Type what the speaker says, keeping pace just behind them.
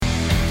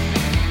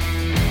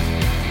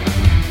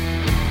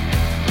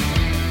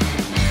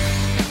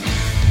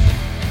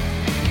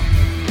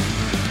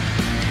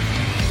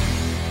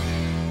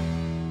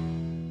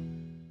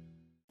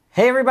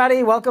Hey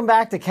everybody, welcome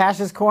back to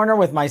Kash's Corner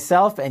with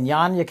myself and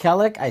Jan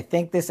Jekielek. I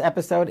think this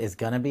episode is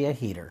going to be a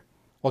heater.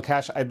 Well,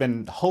 Kash, I've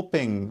been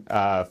hoping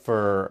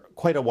for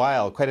quite a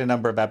while, quite a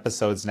number of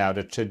episodes now,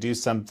 to do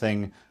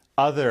something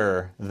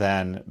other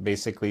than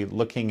basically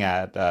looking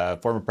at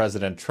former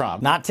President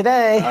Trump. Not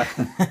today.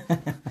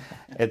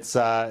 It's,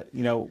 I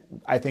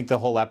think the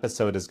whole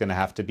episode is going to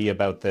have to be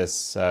about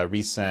this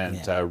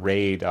recent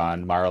raid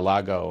on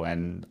Mar-a-Lago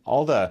and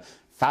all the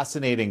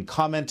fascinating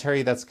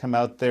commentary that's come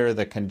out there,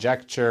 the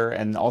conjecture,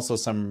 and also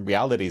some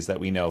realities that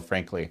we know,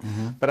 frankly.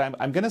 But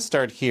I'm going to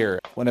start here.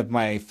 One of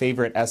my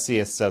favorite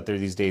essayists out there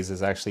these days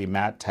is actually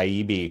Matt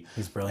Taibbi.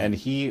 He's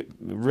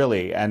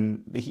brilliant.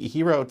 And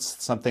he wrote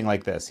something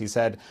like this. He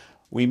said,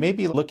 "We may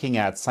be looking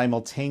at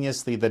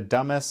simultaneously the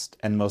dumbest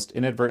and most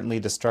inadvertently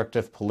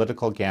destructive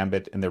political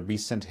gambit in the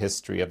recent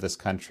history of this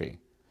country."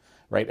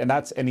 Right,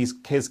 and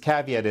his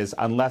caveat is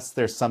unless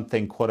there's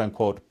something quote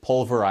unquote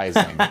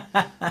pulverizing,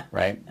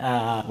 right?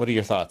 What are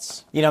your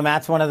thoughts? You know,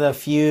 Matt's one of the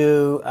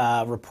few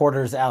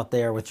reporters out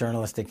there with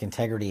journalistic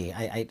integrity.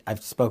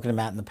 I've spoken to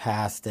Matt in the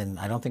past, and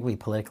I don't think we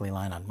politically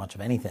align on much of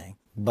anything,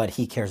 but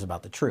he cares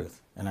about the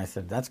truth. And I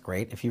said, that's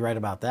great. If you write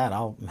about that,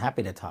 I'm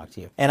happy to talk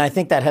to you. And I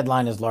think that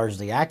headline is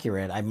largely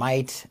accurate. I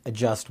might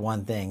adjust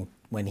one thing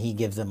when he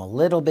gives them a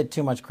little bit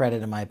too much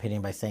credit, in my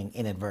opinion, by saying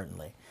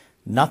inadvertently.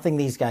 Nothing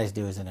these guys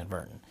do is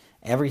inadvertent.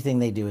 Everything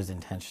they do is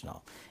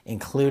intentional,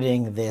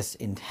 including this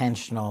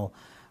intentional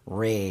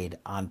raid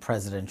on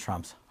President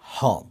Trump's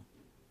home.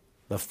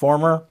 The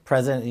former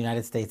president of the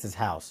United States'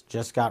 house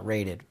just got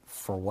raided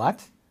for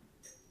what?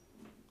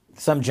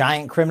 Some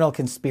giant criminal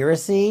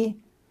conspiracy?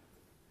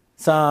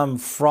 Some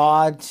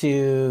fraud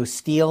to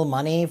steal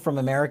money from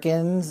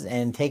Americans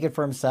and take it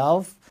for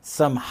himself?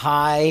 Some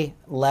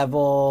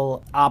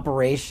high-level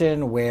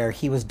operation where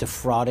he was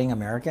defrauding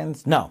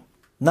Americans? No,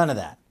 none of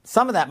that.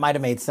 Some of that might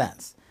have made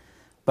sense.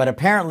 But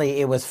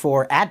apparently it was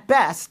for, at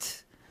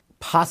best,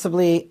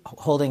 possibly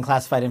holding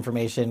classified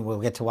information. We'll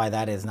get to why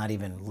that is not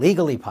even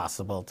legally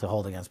possible to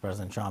hold against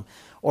President Trump.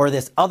 Or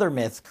this other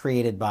myth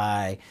created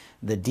by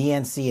the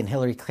DNC and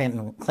Hillary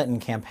Clinton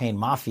campaign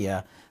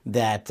mafia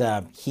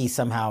that he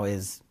somehow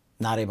is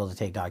not able to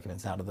take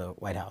documents out of the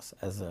White House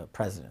as a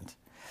president.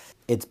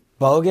 It's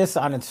bogus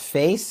on its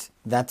face.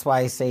 That's why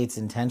I say it's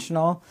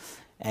intentional.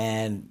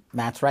 And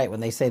Matt's right when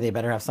they say they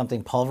better have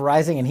something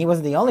pulverizing, and he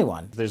wasn't the only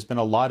one. There's been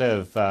a lot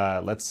of,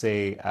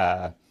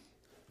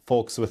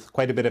 folks with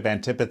quite a bit of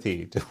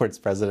antipathy towards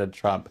President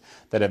Trump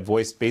that have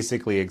voiced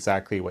basically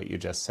exactly what you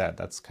just said.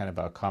 That's kind of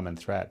a common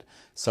thread.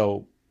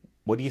 So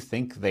what do you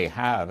think they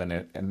have?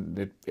 And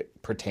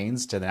it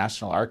pertains to the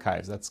National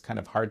Archives. That's kind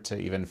of hard to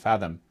even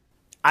fathom.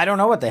 I don't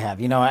know what they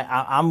have. You know,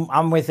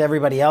 I'm with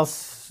everybody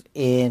else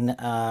in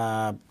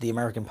the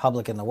American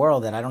public in the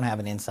world that I don't have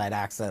an inside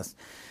access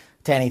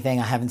to anything.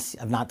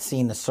 I've not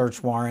seen the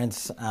search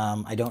warrants.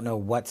 I don't know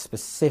what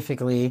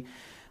specifically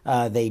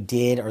they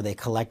did or they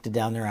collected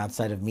down there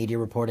outside of media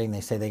reporting. They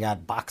say they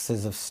got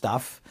boxes of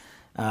stuff.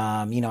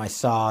 I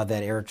saw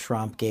that Eric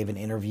Trump gave an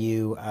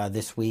interview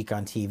this week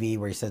on TV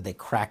where he said they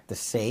cracked the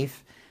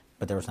safe,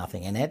 but there was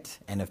nothing in it.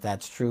 And if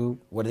that's true,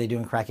 what are they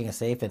doing cracking a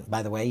safe? And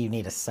by the way, you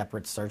need a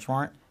separate search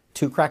warrant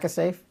to crack a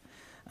safe.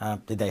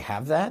 Did they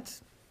have that?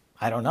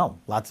 I don't know.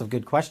 Lots of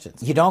good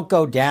questions. You don't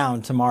go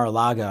down to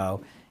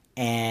Mar-a-Lago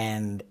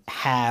and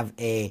have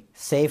a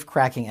safe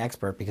cracking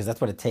expert, because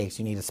that's what it takes.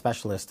 You need a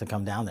specialist to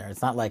come down there.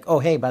 It's not like, oh,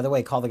 hey, by the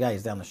way, call the guy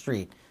who's down the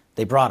street.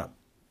 They brought him.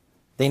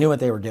 They knew what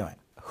they were doing.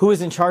 Who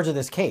is in charge of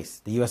this case?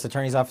 The U.S.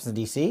 Attorney's Office in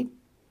D.C.?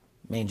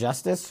 Main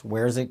Justice?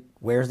 Where's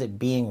it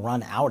being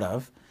run out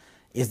of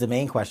is the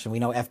main question. We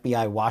know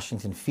FBI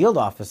Washington Field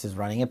Office is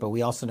running it, but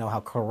we also know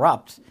how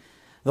corrupt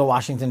the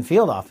Washington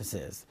Field Office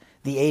is.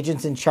 The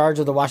agents in charge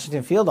of the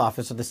Washington Field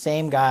Office are the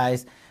same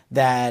guys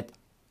that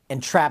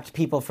entrapped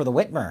people for the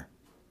Whitmer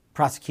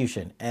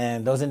prosecution,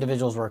 and those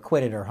individuals were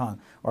acquitted or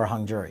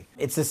hung jury.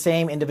 It's the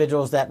same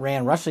individuals that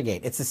ran Russiagate.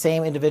 It's the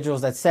same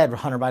individuals that said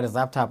Hunter Biden's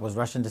laptop was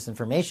Russian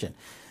disinformation.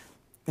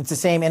 It's the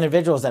same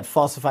individuals that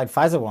falsified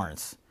FISA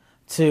warrants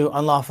to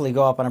unlawfully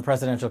go up on a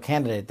presidential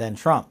candidate than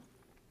Trump.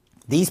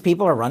 These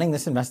people are running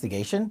this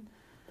investigation.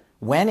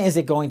 When is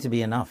it going to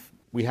be enough?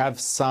 We have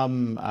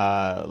some,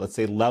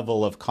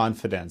 level of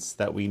confidence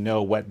that we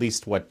know at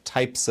least what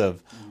types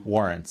of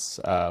warrants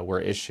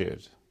were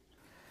issued.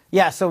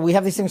 Yeah, so we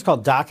have these things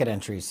called docket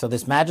entries. So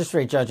this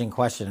magistrate judge in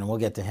question, and we'll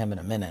get to him in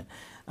a minute,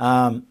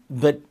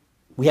 but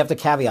we have to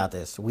caveat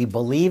this. We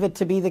believe it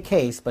to be the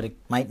case, but it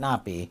might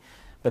not be.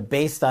 But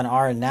based on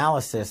our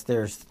analysis,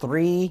 there's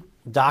 3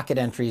 docket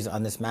entries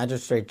on this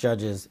magistrate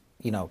judge's,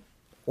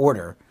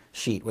 order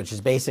sheet, which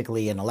is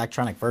basically an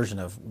electronic version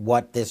of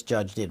what this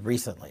judge did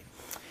recently.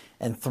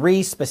 And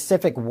 3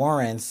 specific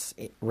warrants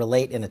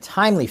relate in a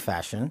timely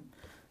fashion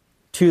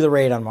to the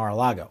raid on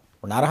Mar-a-Lago.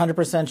 We're not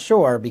 100%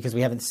 sure because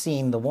we haven't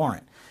seen the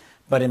warrant.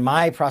 But in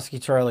my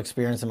prosecutorial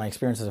experience and my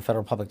experience as a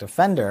federal public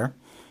defender,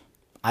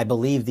 I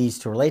believe these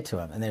to relate to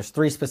him. And there's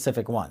 3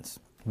 specific ones.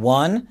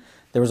 One,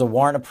 there was a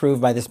warrant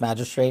approved by this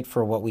magistrate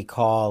for what we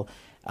call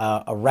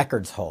a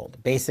records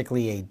hold,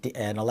 basically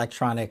an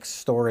electronic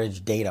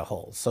storage data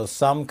hold. So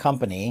some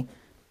company,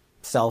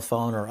 cell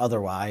phone or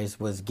otherwise,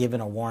 was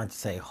given a warrant to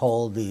say,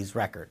 hold these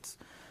records.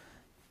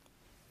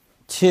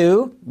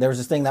 2, there's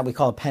this thing that we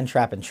call a pen,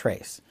 trap, and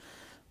trace.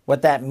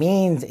 What that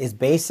means is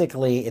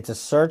basically it's a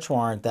search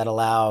warrant that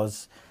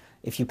allows,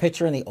 if you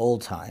picture in the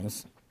old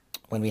times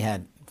when we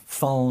had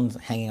phones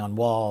hanging on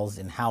walls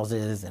in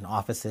houses and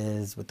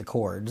offices with the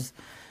cords,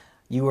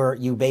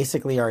 you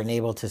basically are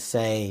enabled to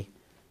say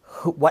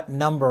what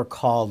number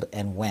called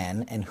and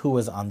when and who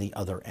was on the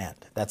other end.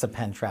 That's a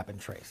pen, trap, and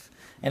trace.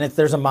 And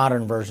there's a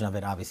modern version of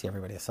it. Obviously,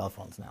 everybody has cell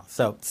phones now.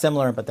 So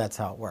similar, but that's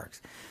how it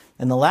works.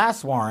 And the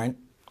last warrant,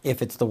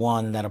 if it's the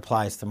one that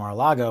applies to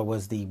Mar-a-Lago,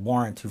 was the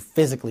warrant to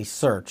physically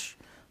search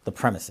the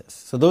premises.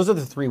 So those are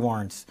the 3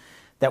 warrants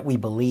that we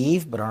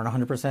believe, but aren't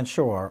 100%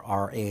 sure,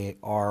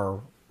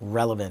 are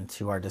relevant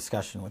to our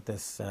discussion with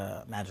this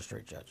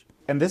magistrate judge.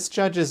 And this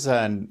judge is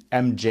an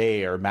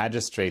MJ, or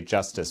magistrate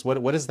justice.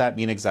 What does that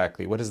mean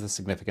exactly? What is the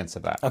significance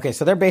of that? Okay,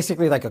 so they're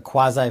basically like a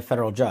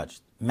quasi-federal judge.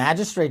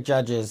 Magistrate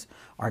judges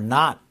are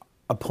not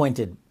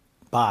appointed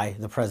by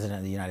the President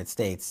of the United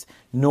States,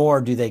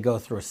 nor do they go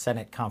through a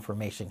Senate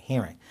confirmation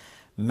hearing.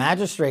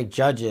 Magistrate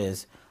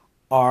judges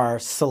are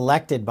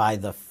selected by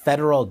the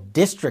federal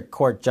district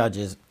court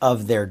judges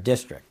of their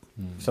district.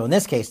 So in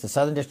this case, the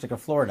Southern District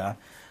of Florida,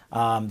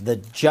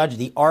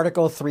 the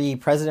Article 3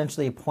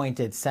 presidentially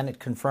appointed Senate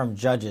confirmed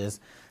judges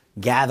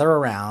gather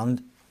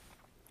around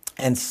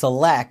and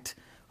select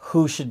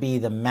who should be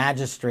the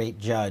magistrate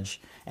judge,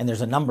 and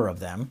there's a number of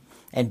them.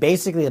 And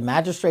basically, the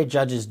magistrate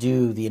judges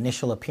do the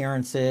initial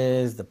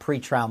appearances, the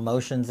pretrial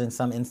motions in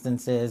some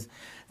instances.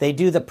 They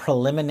do the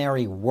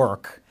preliminary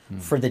work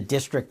for the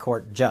district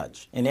court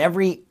judge. And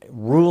every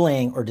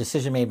ruling or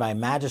decision made by a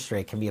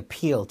magistrate can be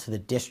appealed to the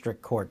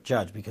district court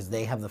judge because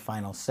they have the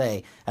final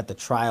say at the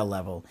trial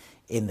level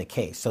in the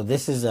case. So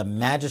this is a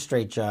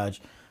magistrate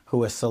judge who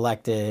was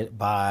selected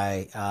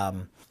by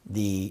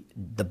the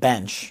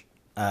bench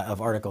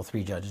of Article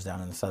 3 judges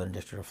down in the Southern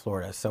District of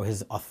Florida. So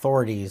his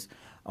authorities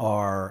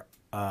are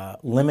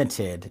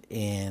limited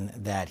in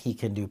that he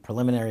can do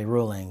preliminary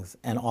rulings,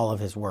 and all of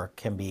his work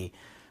can be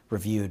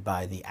reviewed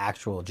by the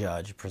actual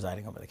judge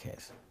presiding over the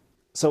case.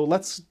 So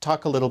let's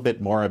talk a little bit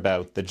more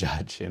about the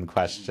judge in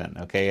question,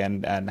 okay?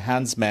 And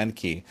Hans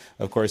Mankey,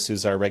 of course,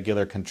 who's our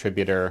regular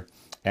contributor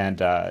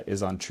and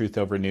is on Truth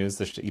Over News,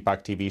 the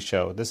Epoch TV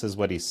show. This is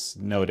what he's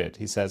noted.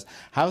 He says,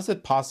 how is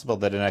it possible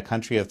that in a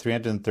country of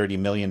 330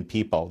 million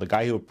people, the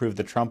guy who approved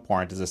the Trump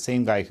warrant is the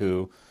same guy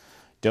who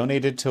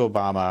donated to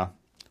Obama,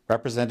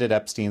 represented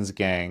Epstein's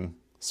gang,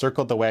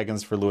 circled the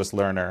wagons for Louis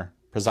Lerner,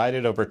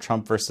 presided over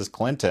Trump versus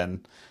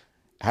Clinton,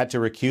 had to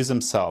recuse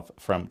himself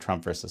from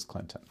Trump versus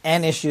Clinton.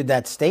 And issued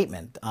that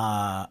statement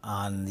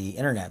on the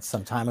internet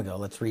some time ago.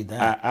 Let's read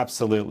that.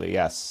 Absolutely,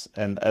 yes.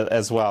 And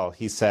as well,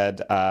 he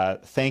said,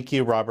 thank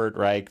you, Robert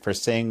Reich, for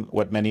saying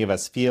what many of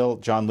us feel.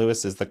 John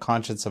Lewis is the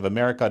conscience of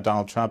America.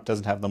 Donald Trump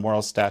doesn't have the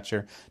moral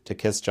stature to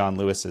kiss John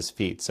Lewis's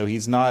feet. So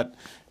he's not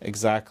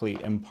exactly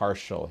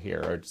impartial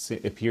here, or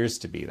it appears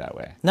to be that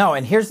way. No,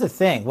 and here's the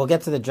thing. We'll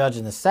get to the judge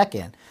in a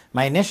second.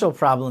 My initial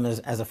problem is,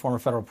 as a former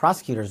federal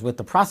prosecutor, is with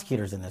the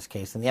prosecutors in this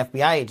case and the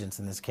FBI agents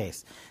in this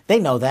case. They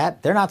know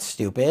that. They're not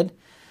stupid.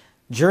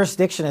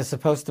 Jurisdiction is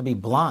supposed to be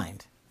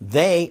blind.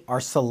 They are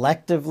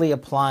selectively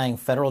applying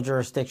federal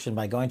jurisdiction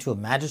by going to a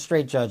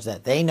magistrate judge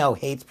that they know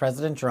hates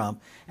President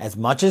Trump as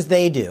much as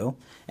they do,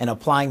 and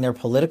applying their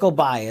political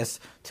bias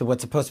to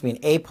what's supposed to be an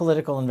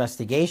apolitical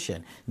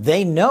investigation.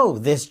 They know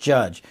this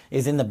judge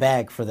is in the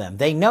bag for them.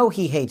 They know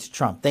he hates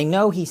Trump. They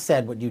know he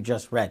said what you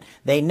just read.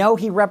 They know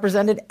he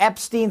represented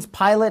Epstein's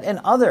pilot and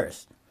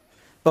others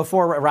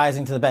before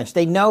rising to the bench.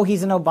 They know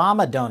he's an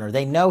Obama donor.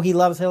 They know he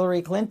loves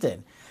Hillary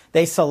Clinton.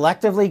 They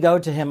selectively go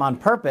to him on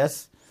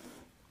purpose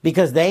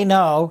because they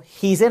know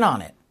he's in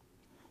on it.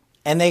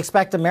 And they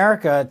expect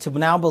America to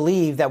now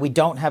believe that we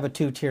don't have a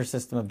two-tier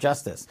system of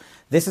justice.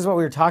 This is what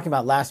we were talking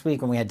about last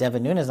week when we had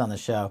Devin Nunes on the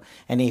show,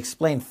 and he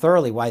explained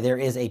thoroughly why there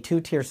is a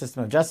two-tier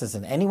system of justice.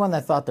 And anyone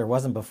that thought there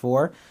wasn't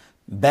before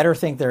better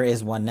think there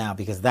is one now,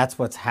 because that's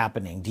what's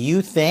happening. Do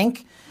you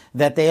think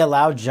that they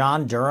allowed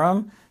John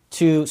Durham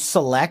to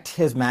select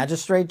his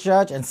magistrate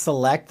judge and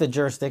select the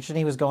jurisdiction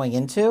he was going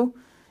into?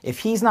 If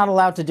he's not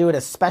allowed to do it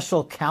as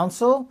special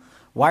counsel,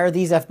 why are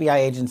these FBI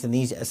agents and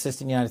these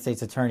assistant United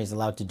States attorneys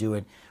allowed to do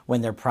it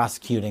when they're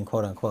prosecuting,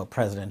 quote unquote,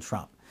 President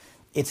Trump?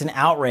 It's an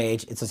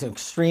outrage. It's an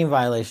extreme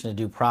violation of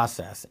due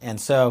process.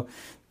 And so,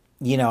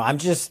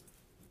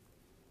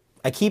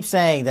 I keep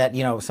saying that,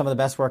 some of the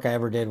best work I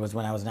ever did was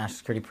when I was a national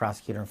security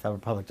prosecutor and federal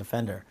public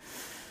defender.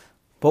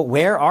 But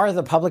where are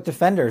the public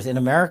defenders in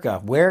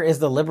America? Where is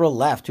the liberal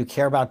left who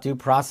care about due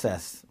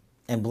process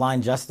and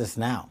blind justice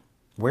now?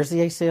 Where's the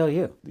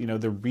ACLU?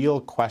 The real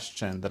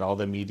question that all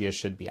the media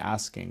should be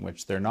asking,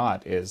 which they're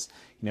not, is,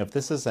 if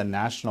this is a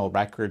national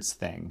records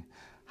thing,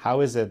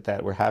 how is it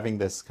that we're having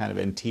this kind of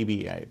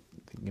NTB,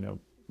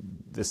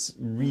 this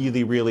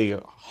really, really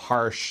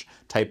harsh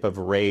type of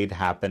raid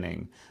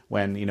happening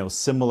when,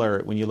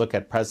 when you look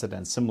at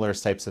presidents, similar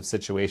types of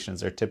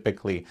situations are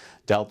typically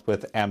dealt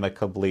with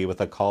amicably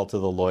with a call to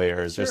the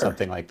lawyers or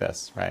something like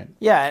this, right?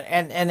 Yeah,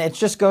 and it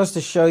just goes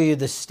to show you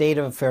the state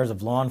of affairs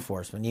of law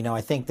enforcement.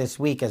 I think this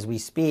week as we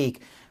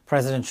speak,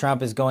 President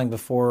Trump is going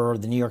before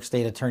the New York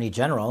State Attorney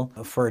General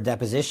for a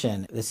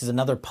deposition. This is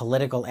another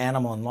political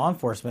animal in law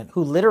enforcement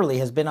who literally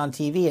has been on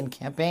TV and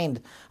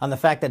campaigned on the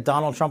fact that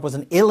Donald Trump was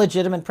an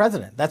illegitimate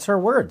president. That's her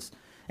words.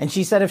 And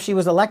she said if she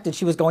was elected,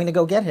 she was going to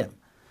go get him.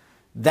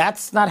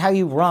 That's not how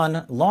you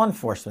run law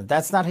enforcement.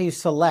 That's not how you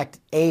select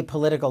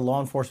apolitical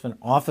law enforcement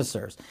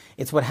officers.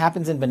 It's what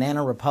happens in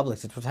banana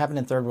republics. It's what's happened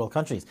in third world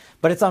countries.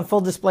 But it's on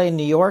full display in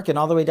New York and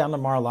all the way down to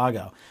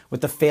Mar-a-Lago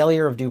with the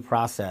failure of due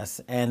process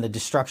and the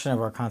destruction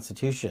of our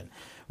Constitution.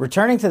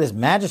 Returning to this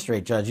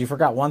magistrate judge, you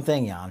forgot one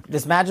thing, Jan.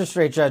 This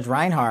magistrate judge,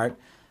 Reinhart,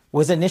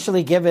 was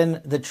initially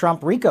given the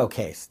Trump RICO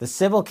case, the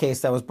civil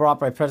case that was brought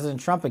by President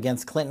Trump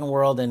against Clinton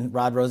World and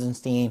Rod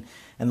Rosenstein,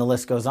 and the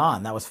list goes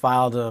on. That was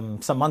filed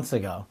some months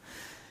ago.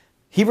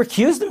 He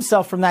recused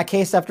himself from that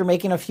case after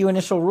making a few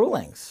initial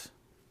rulings.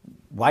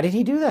 Why did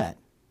he do that?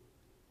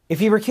 If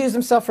he recused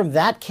himself from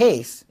that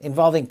case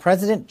involving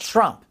President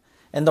Trump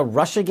and the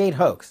Russiagate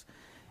hoax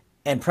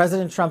and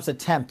President Trump's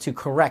attempt to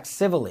correct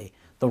civilly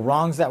the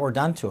wrongs that were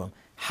done to him,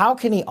 how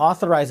can he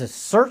authorize a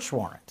search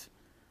warrant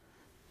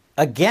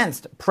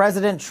against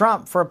President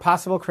Trump for a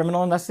possible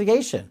criminal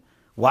investigation?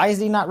 Why is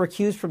he not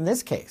recused from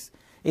this case?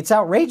 It's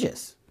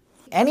outrageous.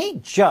 Any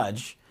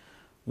judge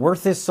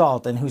worth his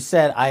salt and who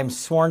said, I am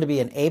sworn to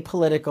be an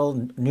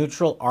apolitical,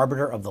 neutral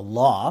arbiter of the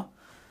law,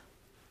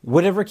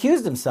 would have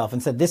recused himself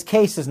and said, this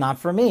case is not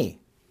for me.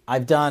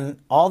 I've done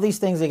all these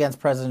things against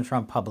President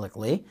Trump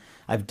publicly.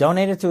 I've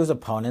donated to his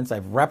opponents.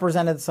 I've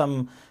represented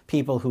some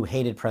people who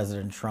hated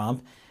President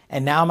Trump.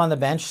 And now I'm on the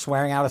bench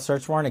swearing out a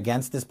search warrant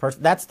against this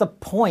person. That's the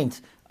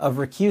point of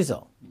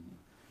recusal.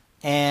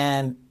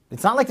 And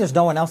it's not like there's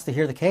no one else to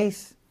hear the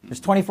case. There's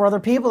 24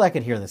 other people that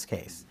could hear this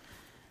case.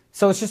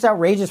 So it's just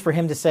outrageous for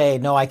him to say,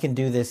 no, I can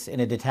do this in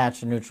a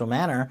detached and neutral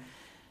manner.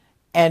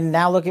 And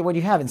now look at what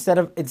you have. Instead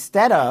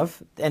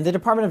of, and the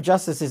Department of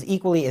Justice is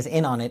equally as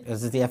in on it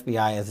as is the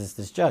FBI, as is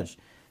this judge.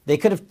 They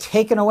could have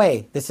taken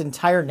away this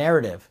entire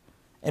narrative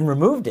and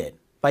removed it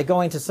by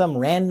going to some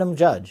random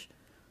judge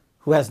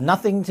who has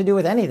nothing to do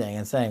with anything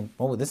and saying,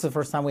 well, this is the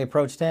first time we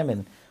approached him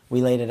and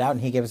we laid it out and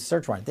he gave us a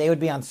search warrant. They would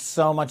be on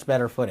so much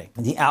better footing.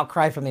 The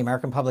outcry from the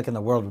American public and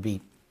the world would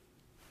be,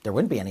 there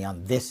wouldn't be any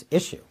on this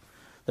issue.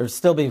 There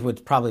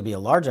would probably be a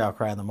large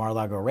outcry on the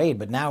Mar-a-Lago raid,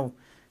 but now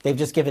they've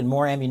just given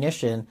more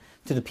ammunition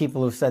to the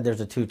people who've said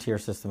there's a two-tier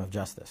system of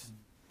justice.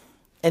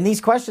 And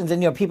these questions,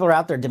 and people are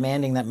out there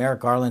demanding that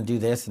Merrick Garland do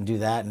this and do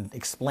that and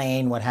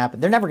explain what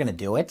happened. They're never going to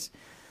do it.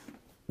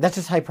 That's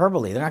just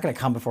hyperbole. They're not going to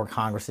come before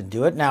Congress and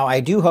do it. Now, I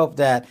do hope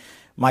that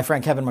my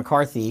friend Kevin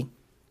McCarthy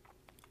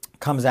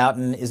comes out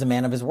and is a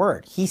man of his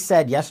word. He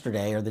said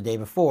yesterday or the day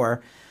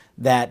before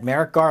that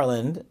Merrick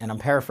Garland, and I'm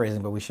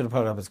paraphrasing, but we should have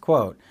put up his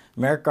quote,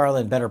 Merrick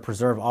Garland better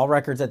preserve all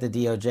records at the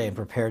DOJ and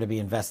prepare to be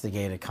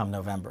investigated come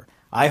November.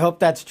 I hope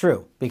that's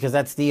true, because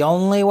that's the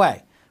only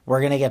way we're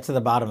going to get to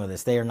the bottom of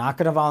this. They are not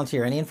going to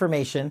volunteer any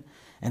information,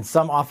 and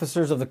some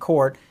officers of the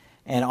court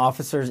and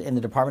officers in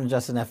the Department of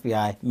Justice and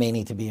FBI may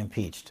need to be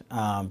impeached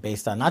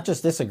based on not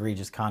just this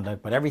egregious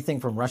conduct, but everything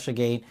from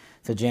Russiagate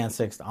to Jan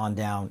 6th on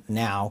down.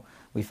 Now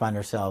we find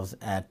ourselves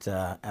at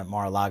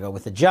Mar-a-Lago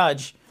with a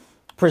judge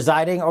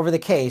presiding over the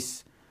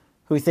case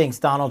who thinks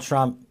Donald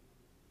Trump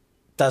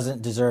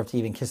doesn't deserve to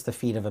even kiss the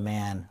feet of a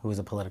man who is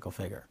a political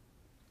figure.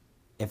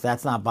 If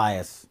that's not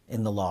bias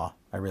in the law,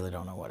 I really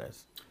don't know what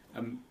is.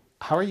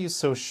 How are you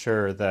so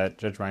sure that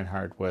Judge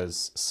Reinhart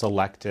was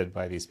selected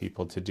by these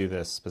people to do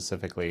this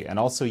specifically? And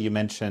also you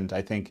mentioned,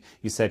 I think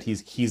you said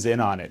he's in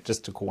on it.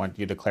 Just to want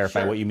you to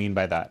clarify what you mean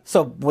by that.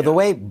 So the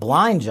way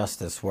blind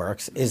justice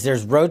works is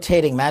there's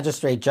rotating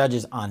magistrate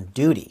judges on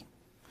duty.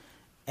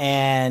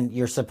 And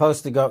you're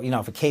supposed to go,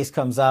 if a case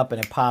comes up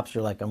and it pops,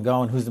 you're like, I'm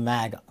going, who's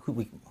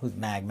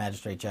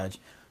magistrate judge?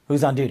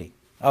 Who's on duty?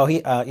 Oh,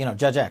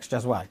 Judge X,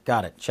 Judge Y.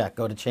 Got it. Check.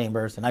 Go to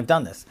chambers. And I've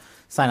done this.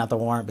 Sign out the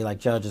warrant, be like,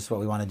 Judge, this is what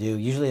we want to do.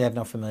 Usually they have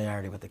no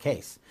familiarity with the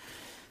case.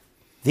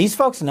 These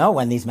folks know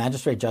when these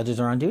magistrate judges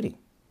are on duty.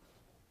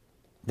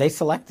 They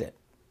select it.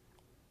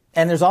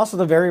 And there's also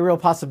the very real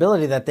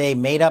possibility that they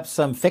made up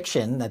some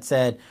fiction that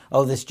said,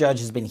 oh, this judge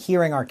has been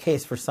hearing our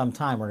case for some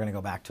time. We're going to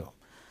go back to him.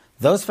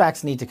 Those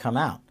facts need to come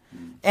out.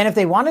 And if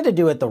they wanted to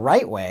do it the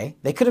right way,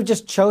 they could have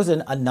just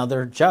chosen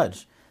another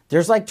judge.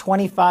 There's like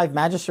 25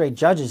 magistrate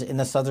judges in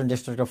the Southern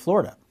District of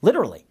Florida.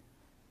 Literally.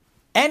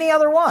 Any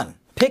other one.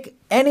 Pick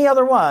any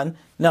other one.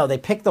 No, they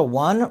pick the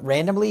one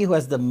randomly who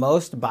has the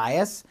most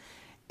bias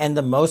and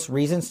the most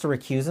reasons to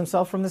recuse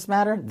himself from this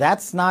matter.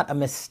 That's not a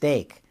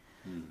mistake.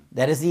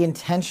 That is the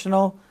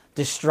intentional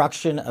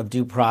destruction of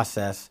due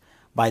process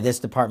by this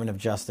Department of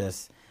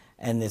Justice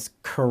and this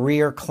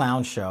career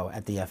clown show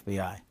at the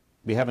FBI.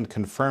 we haven't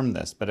confirmed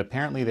this, but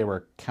apparently there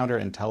were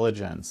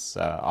counterintelligence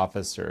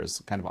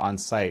officers kind of on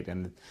site,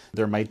 and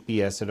there might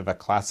be a sort of a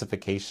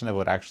classification of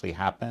what actually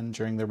happened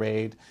during the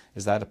raid.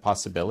 Is that a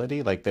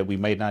possibility, like that we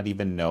might not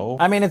even know?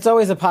 I mean, it's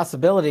always a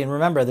possibility. And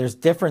remember, there's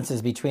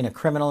differences between a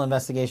criminal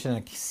investigation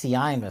and a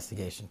CI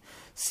investigation.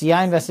 CI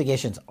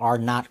investigations are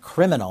not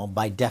criminal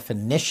by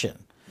definition.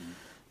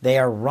 They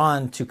are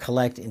run to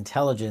collect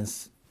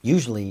intelligence,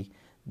 usually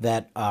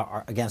that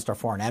are against our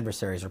foreign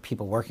adversaries or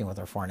people working with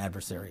our foreign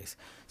adversaries.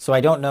 So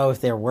I don't know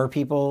if there were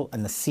people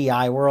in the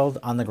CI world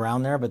on the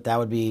ground there, but that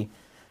would be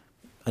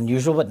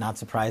unusual but not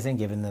surprising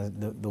given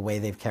the way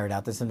they've carried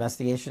out this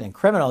investigation. And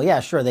criminal, yeah,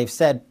 sure, they've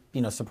said,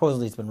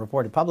 supposedly it's been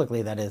reported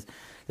publicly that this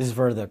is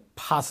for the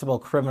possible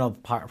criminal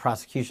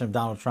prosecution of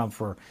Donald Trump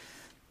for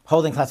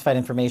holding classified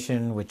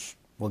information, which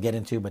we'll get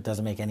into, but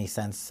doesn't make any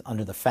sense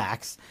under the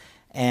facts.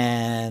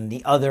 And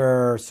the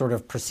other sort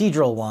of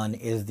procedural one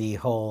is the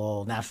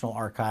whole National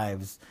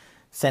Archives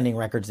sending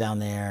records down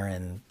there,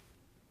 and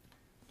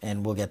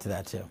we'll get to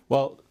that too.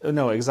 Well,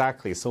 no,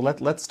 exactly. So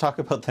let's talk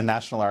about the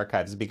National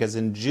Archives, because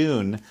in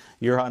June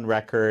you're on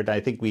record. I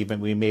think we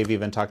may have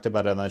even talked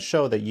about it on the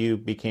show that you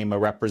became a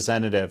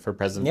representative for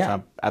President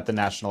Trump at the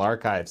National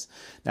Archives.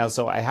 Now,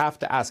 so I have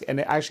to ask, and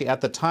actually at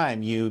the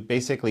time you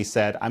basically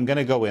said, I'm going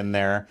to go in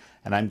there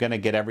and I'm going to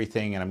get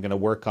everything, and I'm going to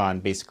work on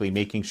basically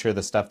making sure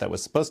the stuff that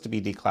was supposed to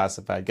be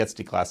declassified gets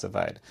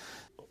declassified.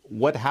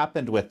 What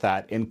happened with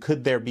that, and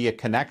could there be a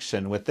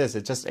connection with this?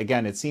 It just,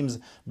 again, it seems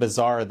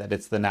bizarre that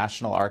it's the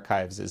National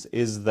Archives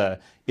is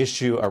the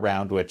issue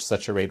around which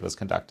such a raid was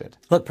conducted.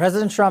 Look,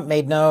 President Trump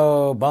made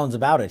no bones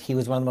about it. He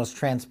was one of the most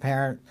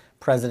transparent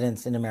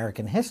presidents in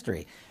American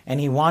history. And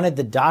he wanted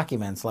the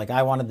documents, like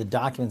I wanted the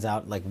documents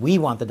out, like we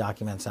want the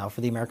documents out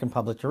for the American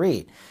public to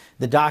read.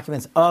 The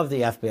documents of the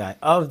FBI,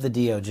 of the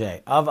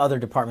DOJ, of other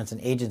departments and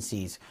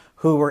agencies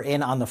who were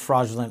in on the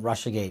fraudulent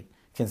Russiagate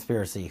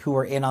conspiracy, who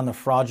were in on the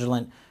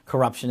fraudulent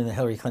corruption in the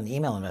Hillary Clinton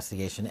email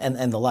investigation,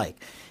 and the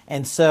like.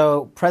 And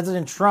so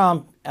President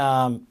Trump,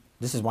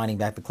 this is winding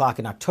back the clock,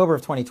 in October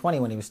of 2020,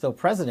 when he was still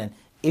president,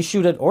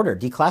 issued an order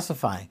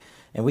declassifying,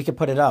 and we could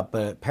put it up,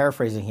 but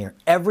paraphrasing here,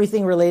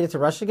 everything related to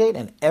Russiagate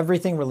and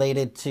everything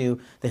related to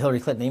the Hillary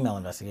Clinton email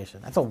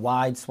investigation. That's a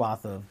wide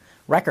swath of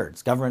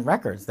records, government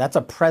records. That's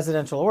a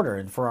presidential order,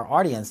 and for our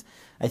audience,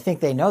 I think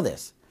they know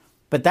this.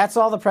 But that's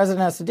all the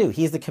president has to do.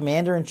 He's the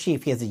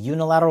commander-in-chief. He has a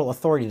unilateral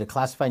authority to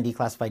classify and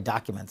declassify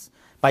documents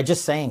by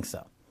just saying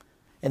so.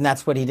 And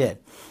that's what he did.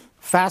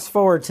 Fast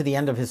forward to the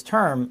end of his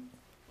term,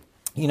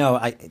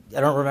 I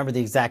don't remember the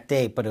exact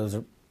date, but it was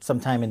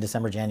sometime in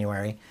December,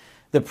 January.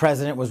 The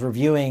president was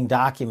reviewing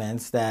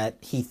documents that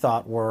he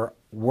thought were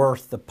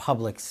worth the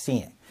public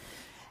seeing.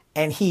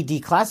 And he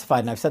declassified,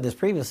 and I've said this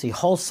previously,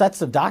 whole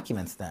sets of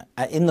documents that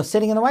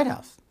sitting in the White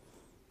House,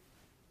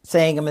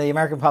 saying the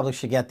American public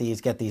should get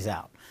these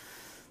out.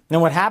 And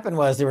what happened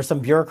was there were some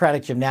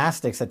bureaucratic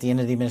gymnastics at the end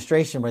of the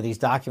administration where these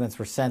documents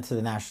were sent to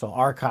the National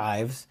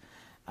Archives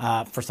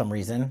for some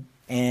reason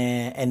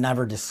and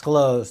never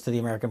disclosed to the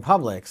American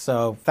public.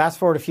 So fast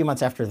forward a few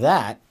months after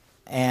that,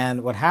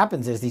 and what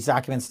happens is these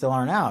documents still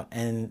aren't out.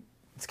 And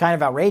it's kind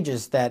of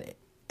outrageous that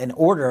an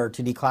order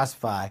to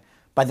declassify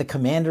by the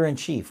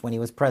commander-in-chief when he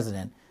was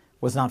president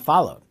was not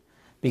followed,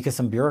 because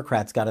some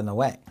bureaucrats got in the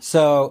way.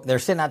 So they're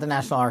sitting at the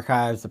National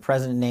Archives. The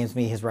president names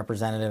me his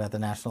representative at the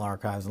National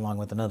Archives, along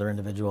with another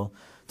individual,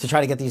 to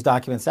try to get these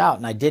documents out.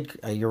 And I did,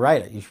 you're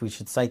right, we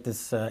should cite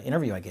this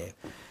interview I gave.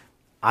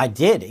 I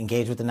did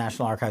engage with the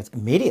National Archives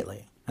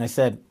immediately. And I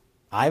said,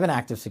 I have an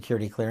active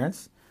security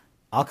clearance.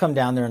 I'll come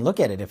down there and look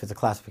at it. If it's a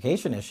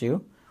classification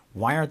issue,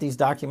 why aren't these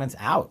documents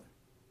out?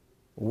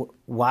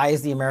 Why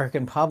is the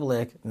American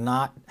public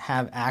not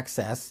have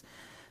access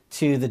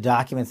to the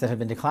documents that have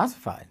been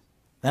declassified?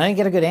 And I didn't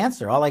get a good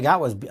answer. All I got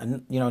was,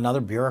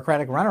 another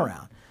bureaucratic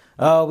runaround.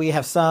 Oh, we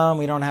have some,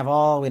 we don't have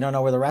all, we don't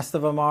know where the rest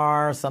of them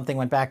are. Something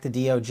went back to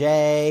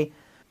DOJ.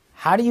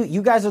 How do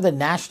you guys are the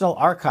National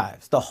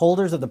Archives, the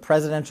holders of the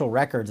presidential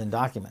records and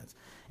documents,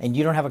 and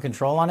you don't have a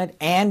control on it,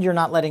 and you're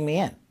not letting me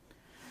in.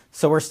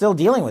 So we're still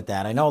dealing with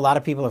that. I know a lot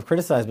of people have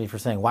criticized me for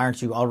saying, why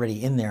aren't you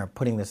already in there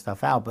putting this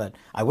stuff out? But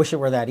I wish it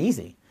were that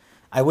easy.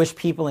 I wish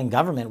people in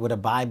government would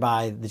abide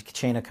by the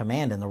chain of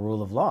command and the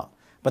rule of law.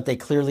 But they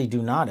clearly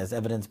do not, as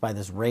evidenced by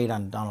this raid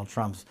on Donald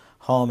Trump's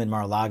home in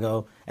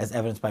Mar-a-Lago, as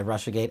evidenced by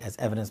Russiagate, as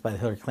evidenced by the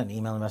Hillary Clinton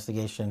email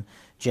investigation,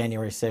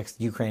 January 6th,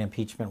 Ukraine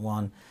impeachment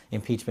 1,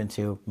 impeachment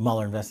 2,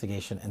 Mueller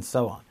investigation, and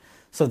so on.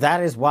 So that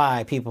is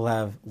why people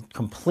have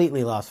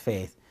completely lost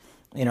faith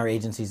in our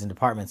agencies and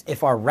departments.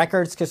 If our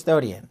records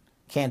custodian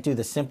can't do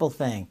the simple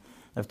thing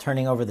of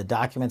turning over the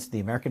documents to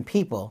the American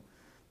people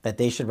that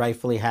they should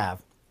rightfully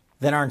have,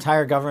 then our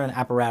entire government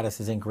apparatus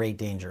is in great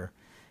danger.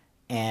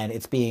 And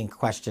it's being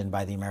questioned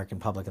by the American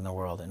public and the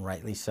world, and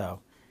rightly so.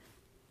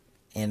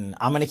 And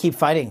I'm going to keep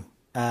fighting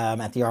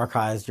at the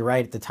archives. You're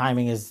right, the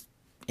timing is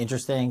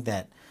interesting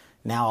that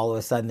now all of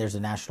a sudden there's a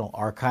National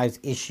Archives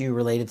issue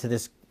related to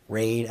this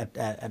raid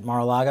at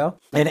Mar-a-Lago.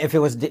 And if it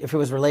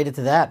was related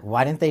to that,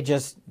 why didn't they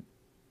just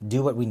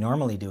do what we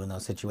normally do in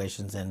those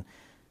situations and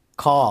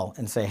call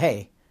and say,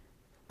 hey,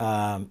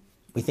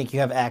 we think you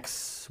have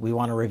X, we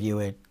want to review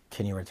it,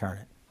 can you return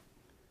it?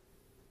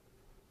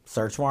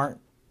 Search warrant,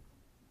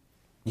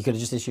 you could have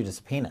just issued a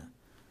subpoena.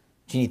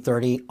 Do you need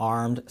 30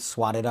 armed,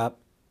 swatted up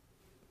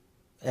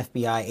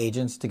FBI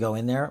agents to go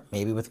in there,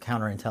 maybe with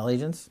counterintel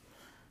agents,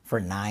 for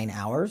 9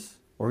 hours?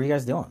 What were you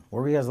guys doing?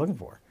 What were you guys looking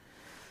for?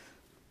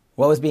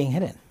 What was being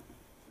hidden?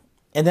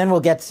 And then we'll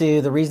get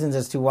to the reasons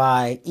as to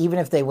why, even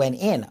if they went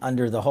in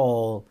under the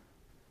whole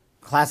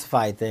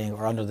classified thing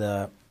or under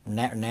the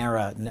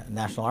NARA,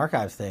 National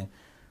Archives thing,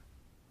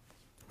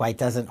 why it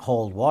doesn't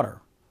hold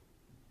water.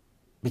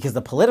 Because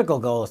the political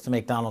goal is to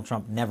make Donald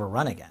Trump never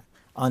run again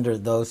under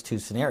those two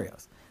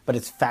scenarios. But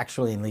it's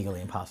factually and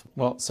legally impossible.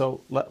 Well,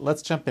 so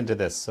let's jump into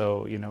this.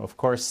 So, of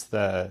course,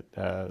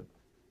 the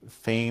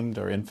famed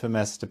or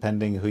infamous,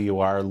 depending who you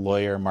are,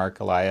 lawyer Mark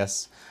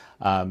Elias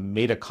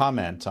made a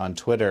comment on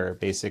Twitter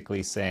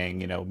basically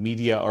saying,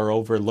 media are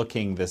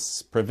overlooking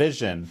this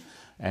provision.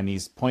 And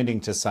he's pointing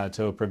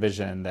to a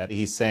provision that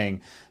he's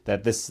saying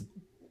that this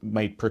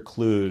might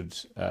preclude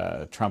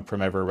Trump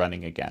from ever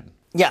running again.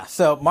 Yeah,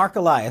 so Mark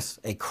Elias,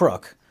 a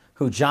crook,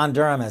 who John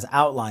Durham has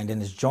outlined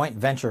in his joint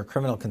venture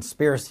criminal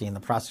conspiracy in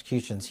the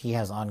prosecutions he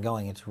has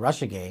ongoing into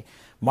Russiagate.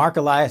 Mark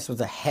Elias was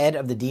the head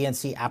of the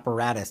DNC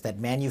apparatus that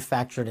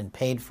manufactured and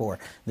paid for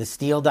the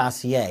Steele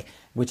dossier,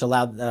 which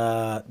allowed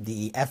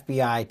the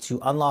FBI to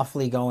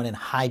unlawfully go in and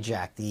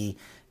hijack the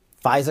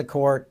FISA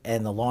court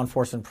and the law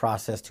enforcement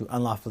process to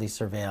unlawfully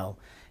surveil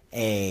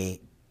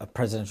a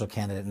presidential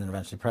candidate and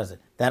eventually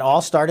president. That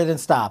all started and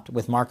stopped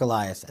with Mark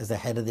Elias as the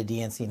head of the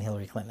DNC and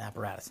Hillary Clinton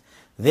apparatus.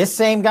 This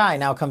same guy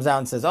now comes out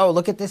and says, oh,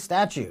 look at this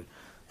statute.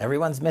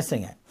 Everyone's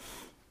missing it.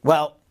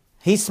 Well,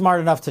 he's smart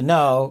enough to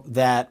know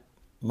that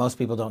most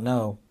people don't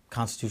know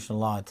constitutional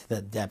law to the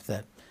depth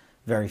that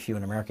very few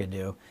in America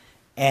do.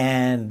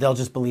 And they'll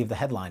just believe the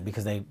headline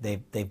because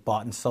they've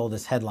bought and sold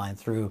this headline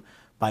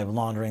by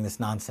laundering this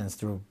nonsense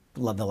through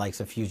the likes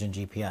of Fusion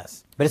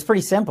GPS. But it's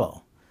pretty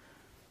simple.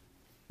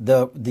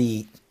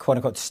 The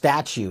quote-unquote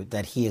statute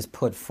that he has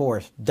put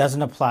forth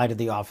doesn't apply to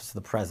the office of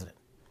the president.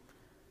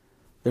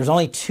 There's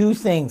only two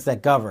things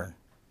that govern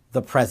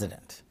the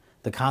president: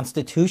 the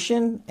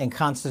Constitution and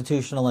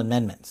constitutional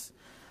amendments.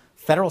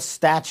 Federal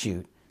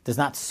statute does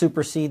not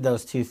supersede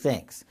those two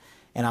things.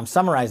 And I'm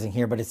summarizing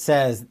here, but it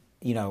says,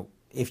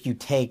 if you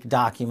take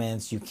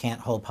documents, you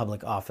can't hold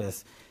public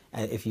office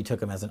if you took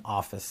them as an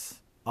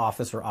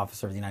officer of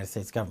the United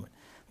States government.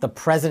 The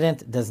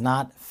president does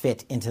not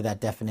fit into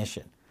that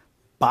definition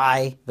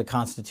by the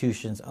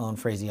Constitution's own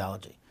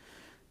phraseology.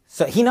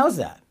 So he knows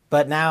that.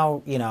 But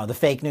now, the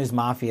fake news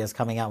mafia is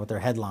coming out with their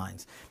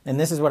headlines. And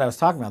this is what I was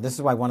talking about. This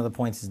is why one of the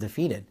points is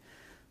defeated.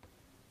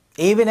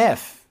 Even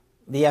if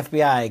the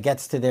FBI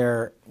gets to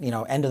their,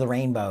 end of the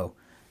rainbow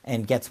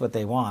and gets what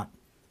they want,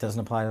 it doesn't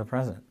apply to the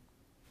president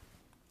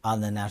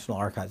on the National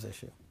Archives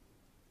issue.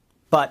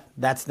 But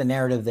that's the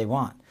narrative they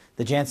want.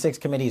 The Jan 6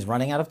 committee is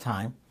running out of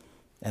time.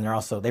 And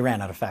they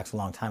ran out of facts a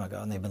long time ago,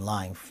 and they've been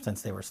lying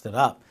since they were stood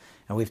up.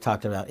 And we've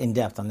talked about in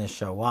depth on this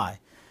show why.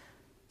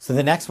 So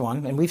the next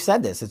one, and we've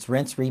said this, it's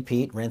rinse,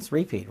 repeat,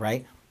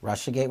 right?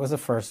 Russiagate was the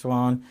first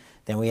one.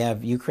 Then we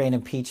have Ukraine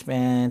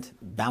impeachment,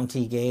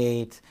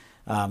 Bountygate,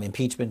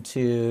 impeachment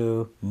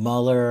 2,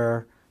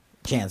 Mueller,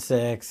 Jan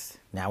 6.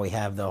 Now we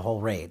have the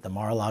whole raid, the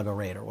Mar-a-Lago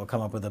raid, or we'll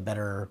come up with a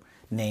better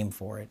name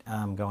for it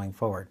going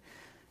forward.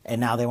 And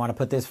now they want to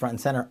put this front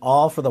and center,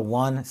 all for the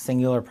one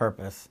singular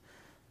purpose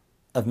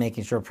of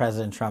making sure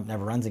President Trump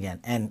never runs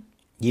again. And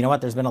you know what?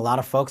 There's been a lot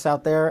of folks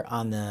out there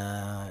on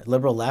the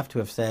liberal left who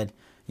have said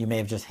you may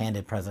have just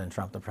handed President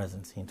Trump the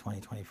presidency in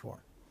 2024.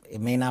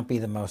 It may not be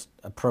the most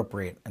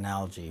appropriate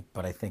analogy,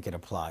 but I think it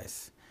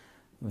applies.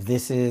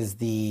 This is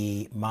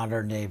the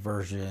modern day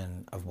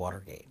version of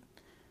Watergate,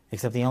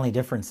 except the only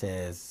difference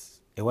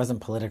is it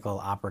wasn't political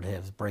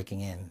operatives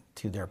breaking in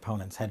to their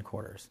opponent's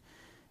headquarters.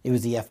 It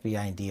was the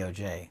FBI and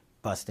DOJ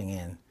busting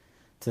in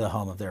to the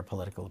home of their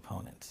political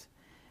opponents.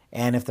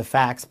 And if the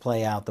facts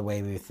play out the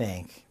way we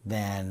think,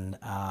 then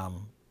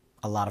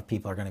a lot of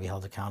people are going to be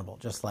held accountable,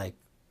 just like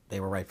they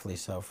were rightfully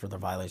so for the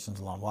violations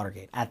of law in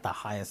Watergate at the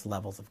highest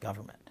levels of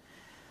government.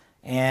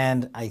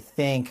 And I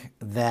think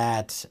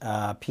that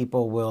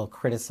people will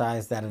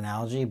criticize that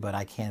analogy, but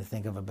I can't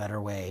think of a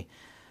better way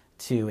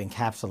to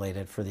encapsulate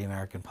it for the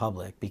American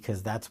public,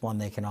 because that's one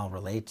they can all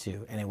relate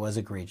to. And it was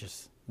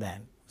egregious then.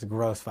 It was a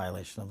gross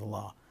violation of the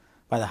law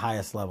by the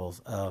highest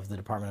levels of the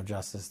Department of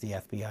Justice, the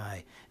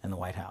FBI, and the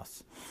White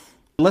House.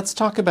 Let's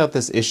talk about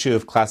this issue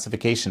of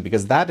classification,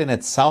 because that in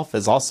itself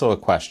is also a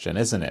question,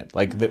 isn't it?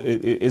 Like,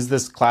 is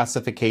this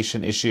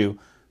classification issue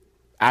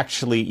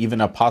actually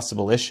even a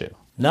possible issue?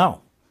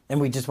 No. And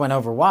we just went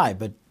over why,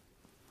 but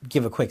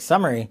give a quick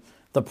summary.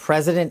 The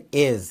president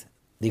is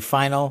the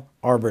final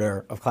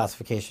arbiter of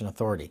classification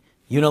authority,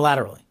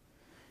 unilaterally.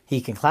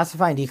 He can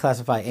classify and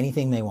declassify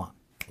anything they want,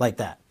 like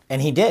that.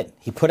 And he did.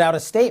 He put out a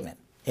statement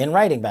in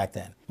writing back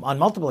then, on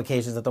multiple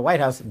occasions at the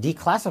White House,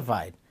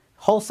 declassified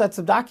whole sets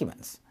of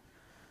documents.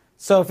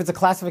 So if it's a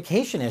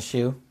classification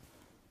issue,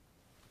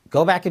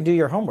 Go back and do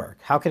your homework.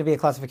 How could it be a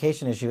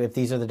classification issue if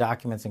these are the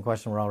documents in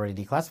question were already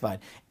declassified?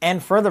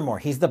 And furthermore,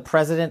 he's the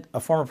president, a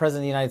former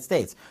president of the United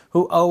States,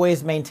 who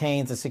always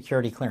maintains a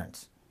security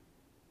clearance.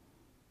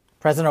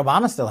 President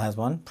Obama still has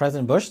one.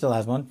 President Bush still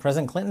has one.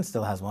 President Clinton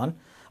still has one.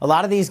 A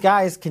lot of these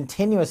guys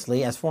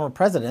continuously, as former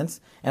presidents,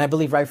 and I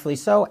believe rightfully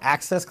so,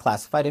 access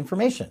classified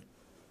information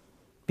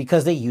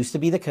because they used to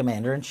be the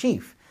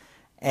commander-in-chief.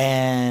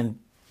 And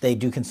they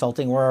do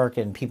consulting work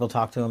and people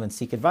talk to them and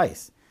seek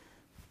advice.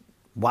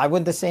 Why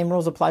wouldn't the same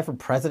rules apply for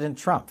President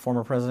Trump,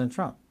 former President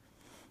Trump?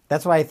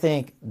 That's why I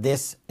think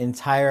this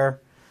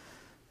entire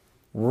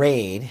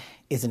raid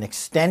is an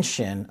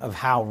extension of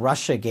how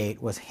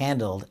Russiagate was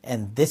handled.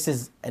 And this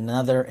is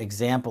another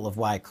example of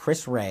why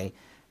Chris Wray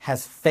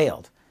has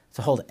failed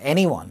to hold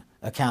anyone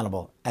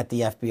accountable at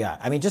the FBI.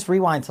 I mean, just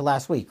rewind to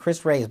last week.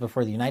 Chris Wray is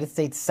before the United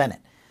States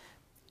Senate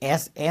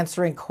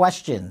answering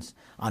questions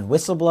on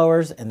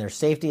whistleblowers and their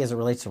safety as it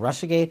relates to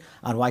Russiagate,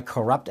 on why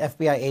corrupt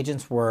FBI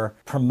agents were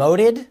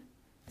promoted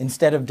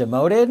instead of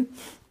demoted.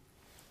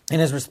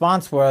 And his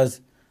response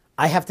was,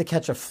 I have to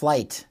catch a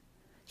flight.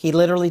 He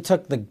literally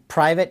took the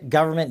private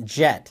government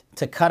jet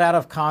to cut out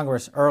of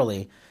Congress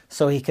early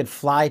so he could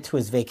fly to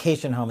his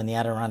vacation home in the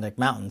Adirondack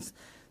Mountains,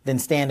 then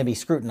stand to be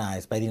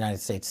scrutinized by the United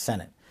States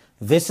Senate.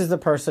 This is the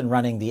person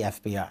running the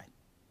FBI.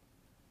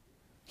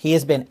 He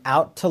has been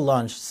out to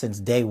lunch since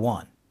day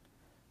one,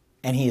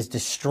 and he is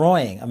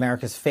destroying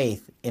America's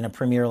faith in a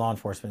premier law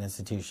enforcement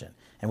institution.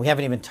 And we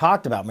haven't even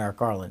talked about Merrick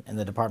Garland and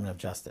the Department of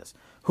Justice,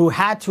 who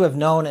had to have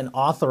known and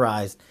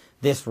authorized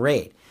this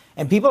raid.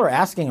 And people are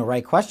asking a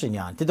right question,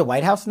 Jan. Did the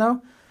White House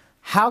know?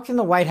 How can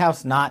the White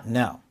House not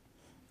know?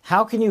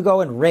 How can you go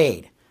and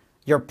raid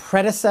your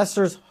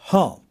predecessor's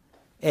home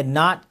and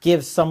not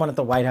give someone at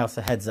the White House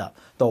a heads up?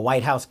 The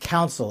White House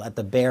counsel at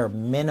the bare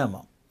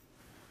minimum.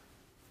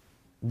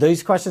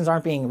 These questions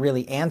aren't being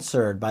really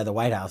answered by the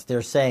White House.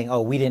 They're saying,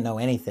 oh, we didn't know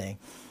anything.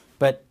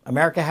 But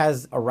America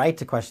has a right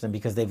to question them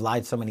because they've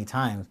lied so many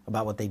times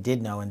about what they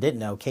did know and didn't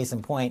know. Case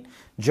in point,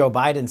 Joe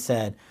Biden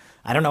said,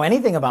 I don't know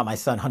anything about my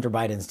son Hunter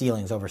Biden's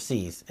dealings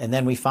overseas. And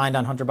then we find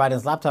on Hunter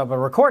Biden's laptop a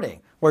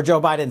recording where Joe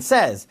Biden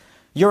says,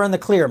 you're in the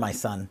clear, my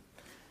son.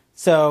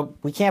 So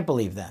we can't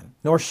believe them,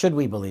 nor should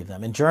we believe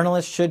them. And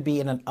journalists should be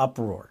in an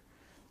uproar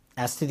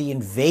as to the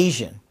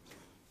invasion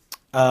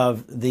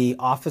of the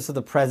office of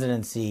the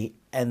presidency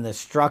and the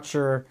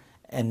structure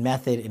and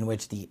method in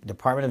which the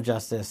Department of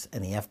Justice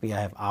and the FBI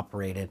have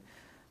operated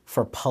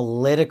for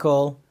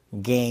political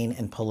gain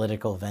and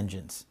political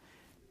vengeance.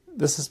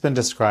 This has been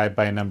described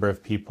by a number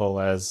of people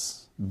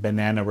as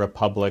banana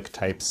republic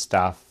type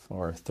stuff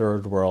or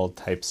third world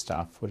type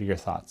stuff. What are your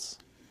thoughts?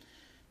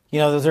 You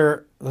know, those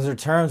are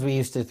terms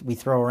we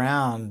throw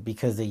around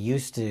because they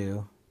used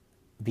to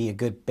be a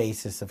good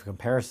basis of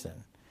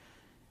comparison.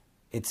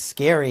 It's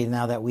scary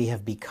now that we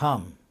have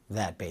become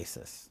that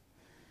basis.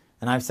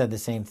 And I've said the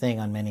same thing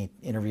on many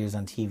interviews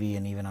on TV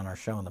and even on our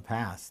show in the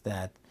past,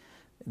 that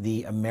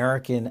the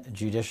American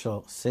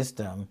judicial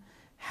system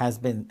has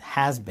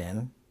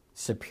been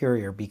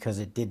superior because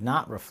it did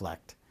not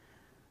reflect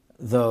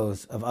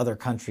those of other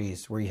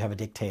countries where you have a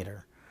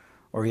dictator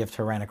or you have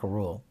tyrannical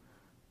rule,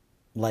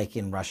 like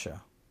in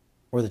Russia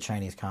or the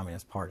Chinese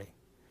Communist Party,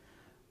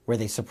 where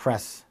they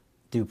suppress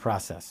due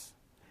process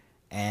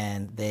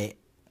and they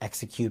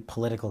execute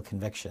political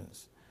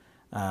convictions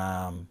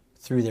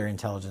through their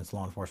intelligence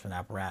law enforcement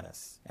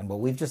apparatus. And what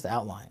we've just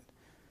outlined,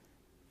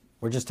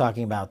 we're just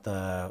talking about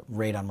the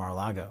raid on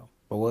Mar-a-Lago,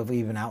 but what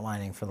we've been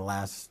outlining for the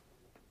last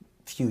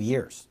few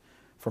years,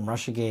 from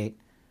Russiagate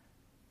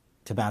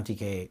to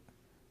Bountygate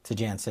to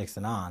Jan 6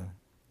 and on,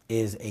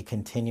 is a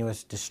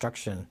continuous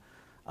destruction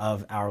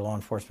of our law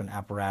enforcement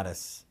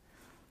apparatus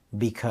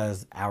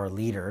because our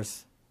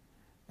leaders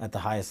at the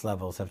highest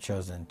levels have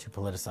chosen to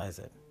politicize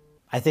it.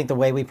 I think the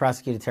way we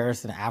prosecuted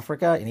terrorists in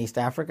Africa, in East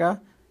Africa,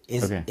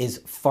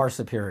 is far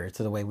superior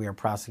to the way we are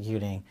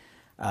prosecuting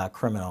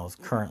criminals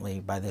currently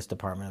by this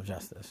Department of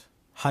Justice.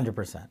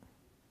 100%.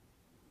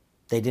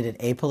 They did it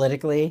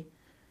apolitically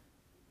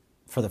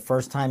for the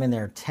first time in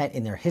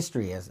their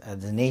history as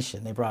a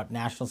nation. They brought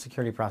national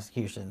security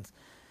prosecutions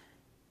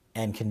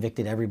and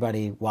convicted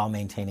everybody while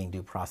maintaining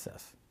due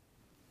process.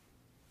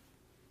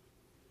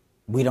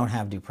 We don't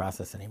have due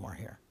process anymore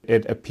here.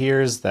 It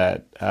appears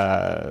that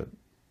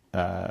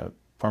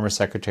former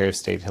Secretary of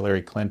State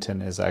Hillary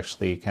Clinton is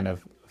actually kind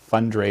of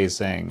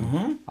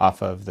fundraising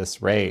off of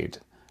this raid.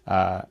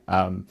 What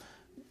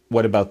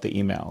about the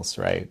emails,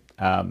 right?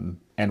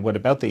 And what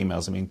about the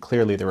emails? I mean,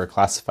 clearly there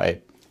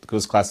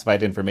was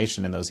classified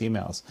information in those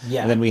emails.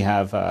 Yeah. And then we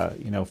have,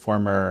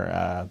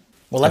 former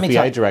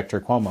FBI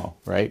Director Cuomo,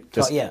 right?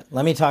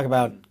 Let me talk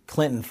about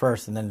Clinton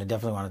first, and then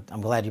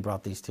I'm glad you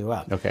brought these two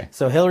up. Okay.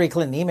 So Hillary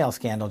Clinton email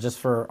scandal, just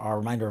for our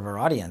reminder of our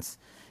audience,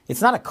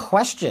 it's not a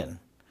question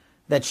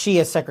that she,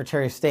 as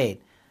Secretary of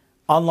State,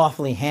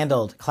 unlawfully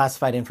handled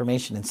classified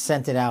information and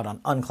sent it out on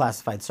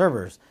unclassified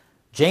servers.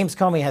 James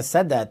Comey has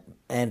said that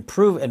and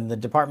the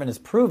department has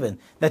proven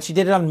that she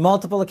did it on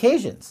multiple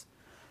occasions.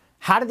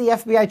 How did the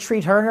FBI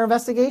treat her in her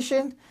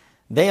investigation?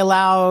 They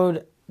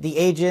allowed the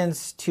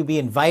agents to be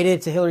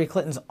invited to Hillary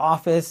Clinton's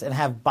office and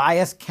have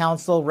biased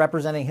counsel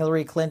representing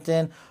Hillary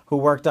Clinton who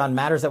worked on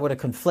matters that would have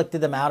conflicted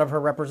them out of her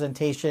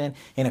representation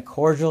in a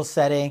cordial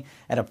setting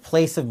at a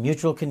place of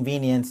mutual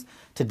convenience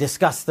to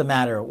discuss the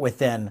matter with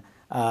then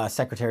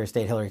Secretary of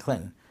State Hillary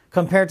Clinton,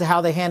 compared to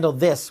how they handled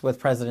this with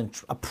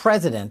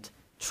President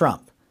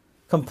Trump.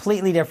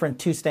 Completely different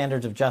two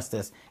standards of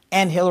justice.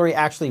 And Hillary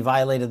actually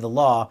violated the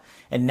law.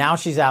 And now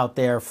she's out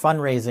there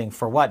fundraising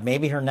for what?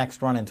 Maybe her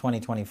next run in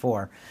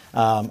 2024.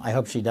 I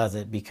hope she does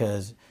it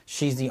because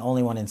she's the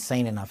only one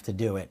insane enough to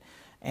do it.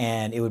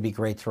 And it would be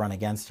great to run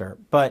against her.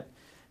 But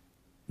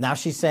now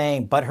she's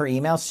saying, but her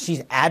emails,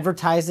 she's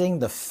advertising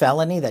the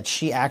felony that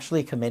she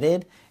actually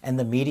committed and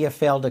the media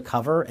failed to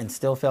cover and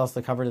still fails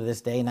to cover to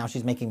this day. Now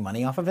she's making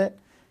money off of it.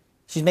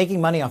 She's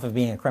making money off of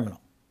being a criminal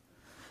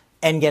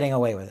and getting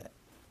away with it.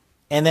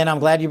 And then I'm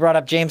glad you brought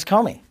up James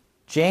Comey.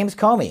 James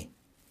Comey.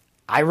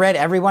 I read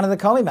every one of the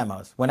Comey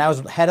memos when I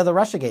was head of the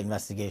Russiagate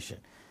investigation.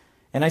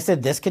 And I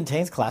said, this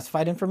contains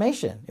classified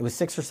information. It was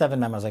 6 or 7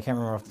 memos. I can't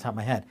remember off the top of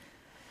my head.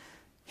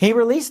 He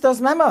released those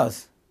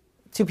memos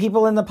to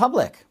people in the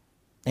public.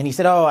 And he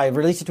said, oh, I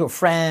released it to a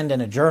friend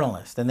and a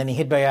journalist. And then he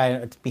hid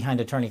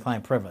behind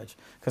attorney-client privilege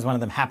because one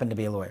of them happened to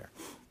be a lawyer,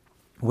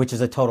 which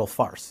is a total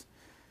farce.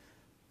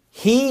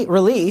 He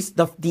released,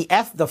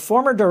 the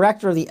former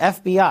director of the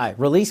FBI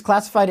released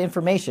classified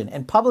information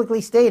and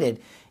publicly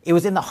stated it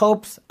was in the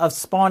hopes of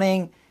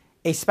spawning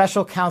a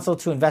special counsel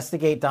to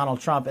investigate Donald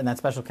Trump, and that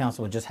special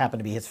counsel would just happen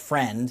to be his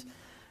friend,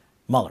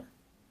 Mueller.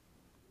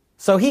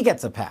 So he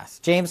gets a pass.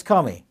 James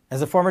Comey,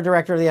 as a former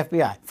director of the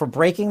FBI, for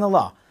breaking the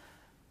law,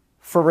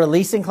 for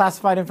releasing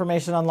classified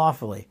information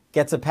unlawfully,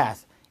 gets a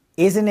pass.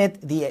 Isn't it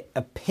the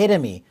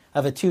epitome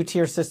of a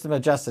two-tier system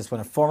of justice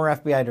when a former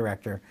FBI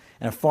director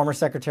and a former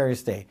Secretary of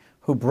State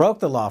who broke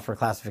the law for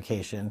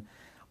classification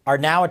are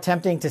now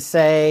attempting to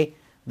say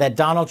that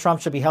Donald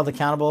Trump should be held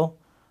accountable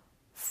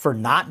for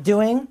not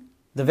doing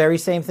the very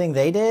same thing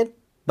they did,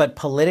 but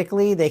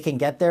politically they can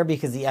get there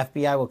because the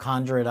FBI will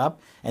conjure it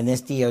up and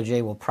this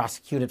DOJ will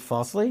prosecute it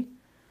falsely?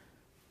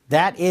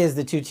 That is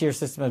the two-tier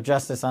system of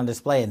justice on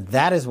display, and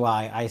that is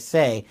why I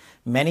say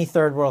many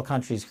third world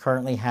countries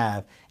currently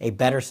have a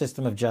better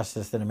system of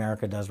justice than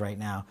America does right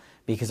now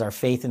because our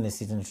faith in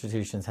these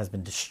institutions has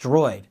been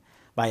destroyed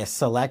by a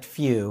select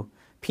few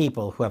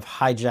people who have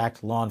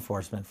hijacked law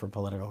enforcement for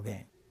political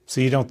gain.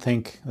 So you don't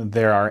think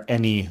there are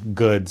any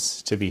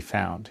goods to be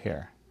found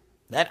here?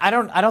 I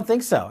don't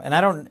think so, and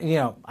I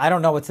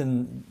don't know what's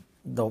in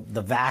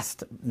the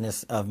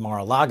vastness of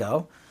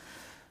Mar-a-Lago,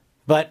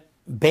 but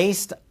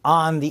based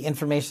on the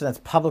information that's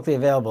publicly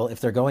available, if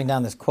they're going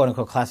down this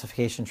quote-unquote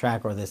classification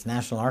track or this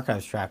National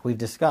Archives track, we've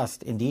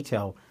discussed in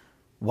detail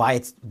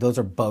why those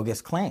are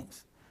bogus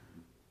claims,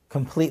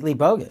 completely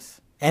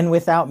bogus and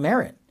without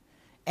merit.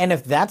 And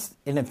if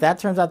that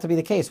turns out to be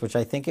the case, which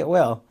I think it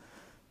will,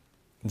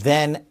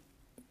 then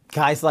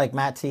guys like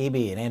Matt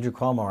Taibbi and Andrew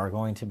Cuomo are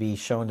going to be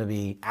shown to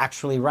be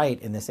actually right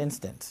in this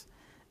instance,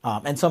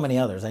 and so many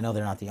others. I know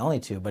they're not the only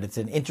two, but it's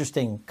an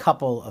interesting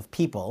couple of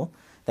people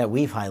that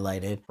we've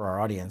highlighted for our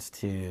audience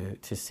to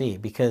see,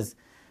 because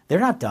they're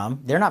not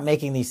dumb. They're not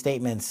making these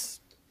statements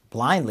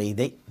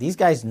blindly. These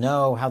guys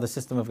know how the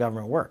system of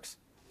government works.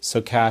 So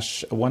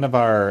Kash, one of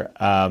our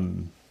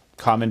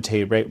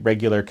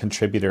regular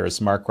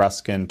contributors, Mark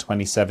Ruskin,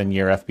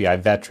 27-year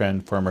FBI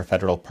veteran, former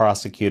federal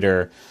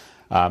prosecutor,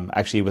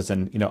 actually was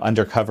an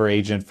undercover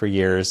agent for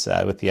years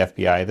with the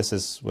FBI. This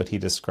is what he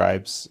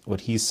describes,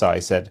 what he saw.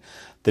 He said,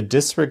 the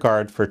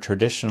disregard for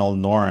traditional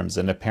norms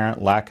and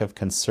apparent lack of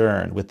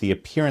concern with the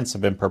appearance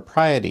of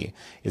impropriety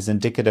is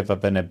indicative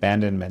of an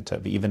abandonment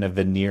of even a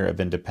veneer of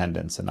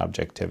independence and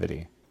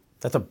objectivity.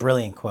 That's a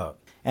brilliant quote.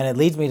 And it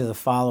leads me to the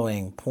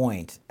following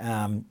point.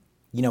 When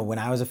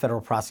I was a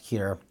federal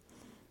prosecutor,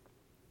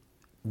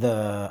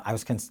 I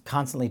was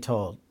constantly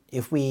told,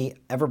 if we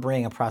ever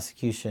bring a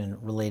prosecution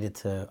related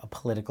to a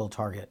political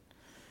target,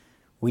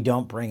 we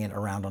don't bring it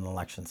around an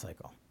election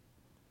cycle.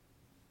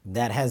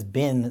 That has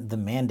been the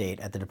mandate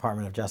at the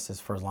Department of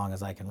Justice for as long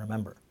as I can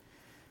remember.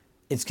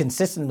 It's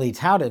consistently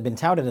been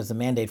touted as a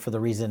mandate for the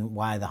reason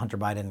why the Hunter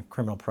Biden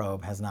criminal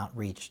probe has not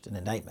reached an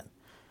indictment,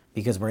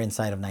 because we're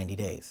inside of 90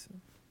 days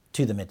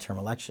to the midterm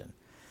election.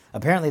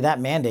 Apparently that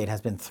mandate has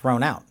been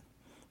thrown out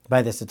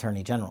by this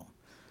Attorney General,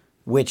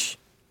 which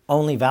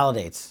only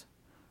validates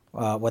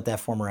what that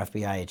former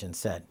FBI agent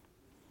said.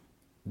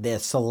 The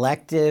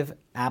selective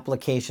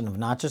application of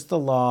not just the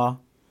law,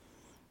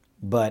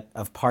 but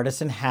of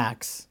partisan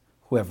hacks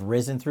who have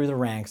risen through the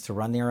ranks to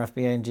run the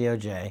FBI and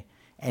DOJ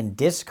and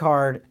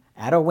discard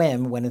at a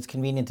whim when it's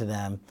convenient to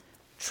them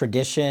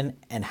tradition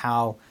and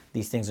how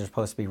these things are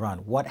supposed to be run.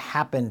 What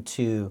happened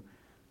to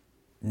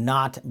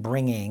not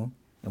bringing,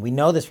 and we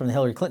know this from the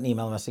Hillary Clinton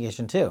email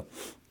investigation too,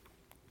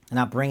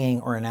 not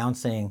bringing or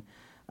announcing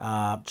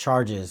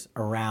charges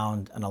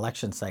around an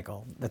election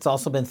cycle. That's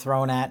also been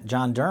thrown at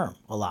John Durham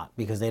a lot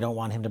because they don't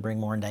want him to bring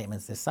more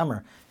indictments this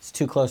summer. It's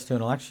too close to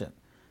an election.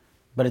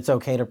 But it's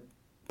okay to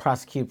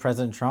prosecute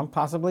President Trump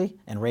possibly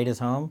and raid his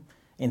home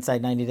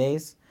inside 90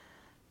 days.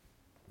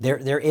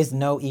 There is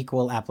no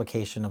equal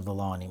application of the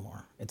law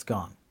anymore. It's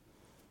gone.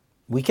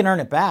 We can earn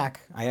it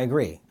back. I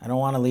agree. I don't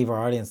want to leave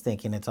our audience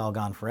thinking it's all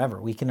gone forever.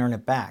 We can earn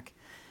it back.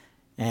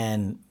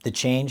 And the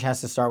change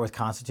has to start with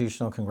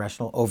constitutional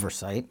congressional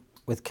oversight,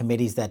 with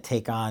committees that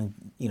take on,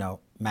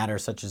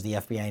 matters such as the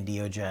FBI and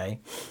DOJ,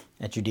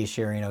 at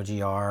Judiciary and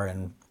OGR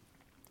and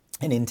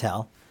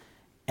Intel.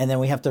 And then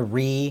we have to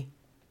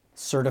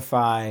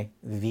recertify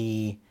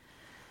the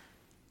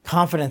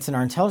confidence in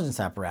our intelligence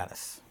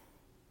apparatus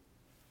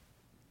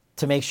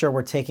to make sure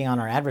we're taking on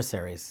our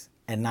adversaries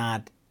and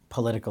not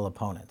political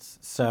opponents.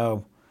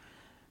 So,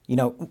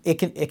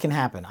 it can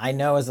happen. I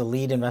know as a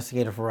lead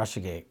investigator for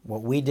Russiagate,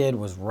 what we did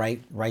was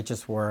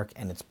righteous work,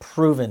 and it's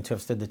proven to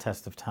have stood the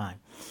test of time.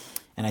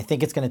 And I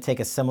think it's going to take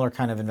a similar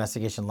kind of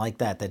investigation like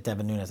that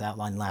Devin Nunes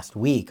outlined last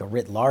week, a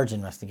writ large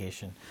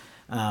investigation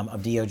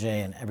of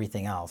DOJ and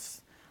everything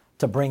else,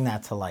 to bring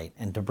that to light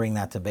and to bring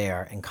that to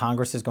bear. And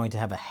Congress is going to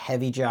have a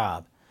heavy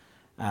job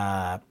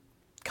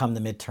come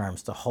the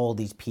midterms to hold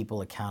these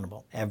people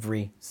accountable,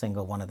 every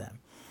single one of them.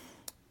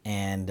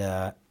 And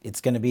it's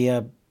going to be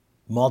a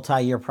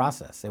multi-year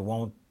process. It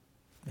won't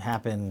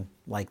happen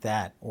like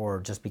that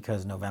or just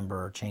because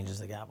November changes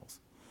the gavels.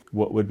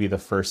 What would be the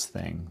first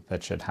thing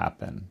that should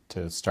happen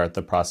to start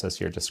the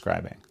process you're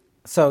describing?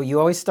 So you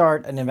always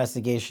start an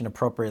investigation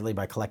appropriately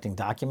by collecting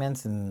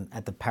documents and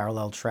at the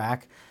parallel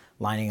track,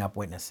 lining up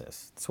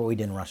witnesses. That's what we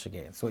did in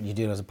Russiagate. It's what you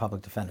do as a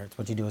public defender. It's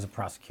what you do as a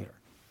prosecutor.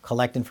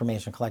 Collect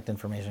information, collect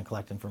information,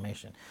 collect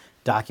information.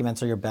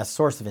 Documents are your best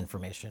source of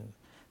information.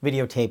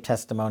 Videotape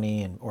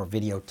testimony or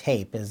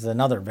videotape is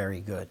another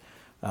very good,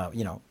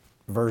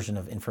 version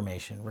of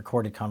information,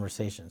 recorded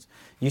conversations.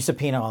 You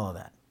subpoena all of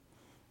that.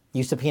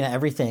 You subpoena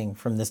everything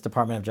from this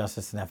Department of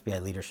Justice and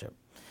FBI leadership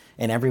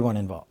and everyone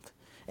involved.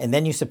 And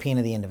then you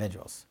subpoena the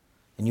individuals.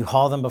 And you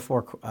haul them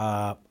before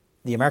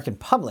the American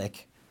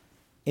public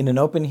in an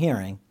open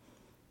hearing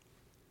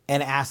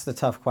and ask the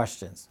tough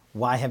questions.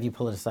 Why have you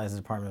politicized the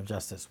Department of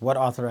Justice? What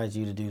authorized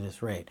you to do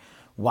this raid?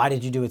 Why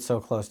did you do it so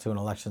close to an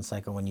election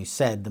cycle when you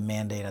said the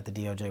mandate at the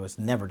DOJ was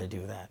never to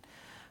do that?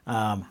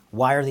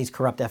 Why are these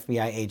corrupt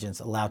FBI agents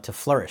allowed to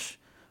flourish,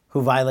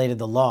 who violated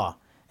the law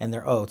and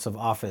their oaths of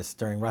office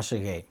during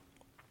Russiagate,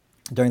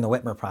 during the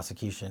Whitmer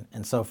prosecution,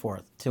 and so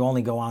forth, to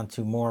only go on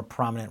to more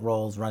prominent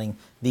roles running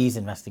these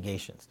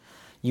investigations?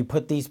 You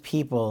put these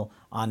people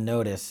on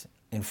notice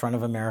in front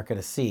of America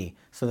to see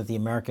so that the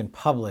American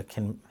public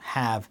can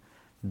have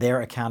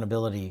their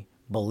accountability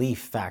belief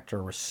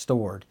factor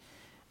restored.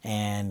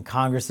 And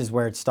Congress is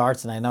where it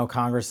starts. And I know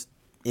Congress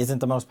isn't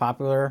the most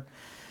popular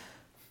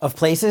of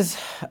places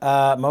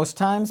most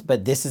times,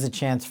 but this is a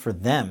chance for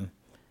them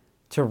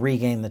to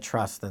regain the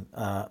trust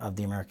of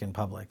the American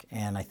public.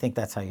 And I think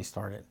that's how you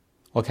start it.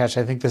 Well, Kash,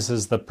 I think this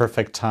is the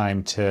perfect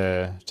time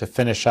to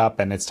finish up,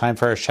 and it's time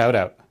for a shout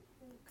out.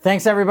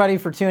 Thanks, everybody,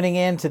 for tuning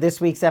in to this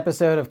week's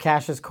episode of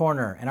Kash's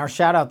Corner. And our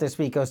shout out this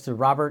week goes to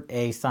Robert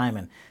A.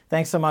 Simon.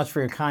 Thanks so much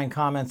for your kind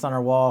comments on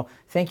our wall.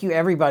 Thank you,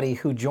 everybody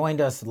who joined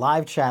us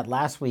live chat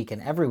last week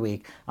and every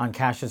week on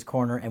Kash's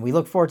Corner. And we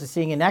look forward to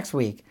seeing you next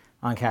week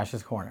on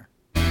Kash's Corner.